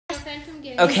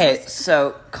Okay,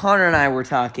 so Connor and I were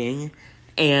talking,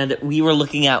 and we were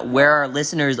looking at where our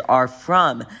listeners are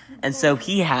from. And so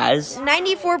he has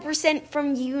 94%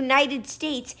 from the United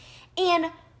States, and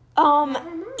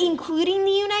including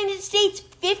the United States,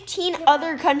 15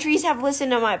 other countries have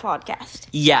listened to my podcast.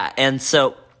 Yeah, and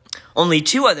so only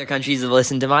 2 other countries have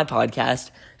listened to my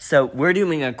podcast. So we're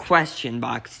doing a question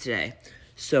box today.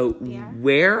 So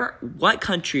what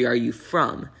country are you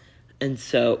from? And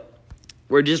so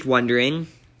we're just wondering,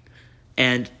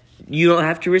 and you don't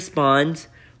have to respond.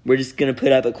 We're just going to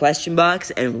put up a question box,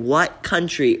 and what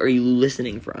country are you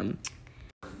listening from?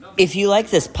 If you like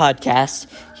this podcast,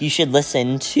 you should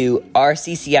listen to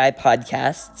RCCI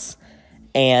podcasts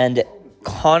and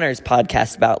Connor's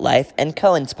podcast about life and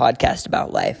Cohen's podcast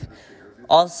about life.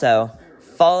 Also,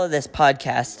 follow this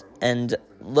podcast and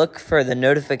look for the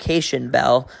notification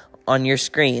bell on your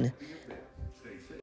screen.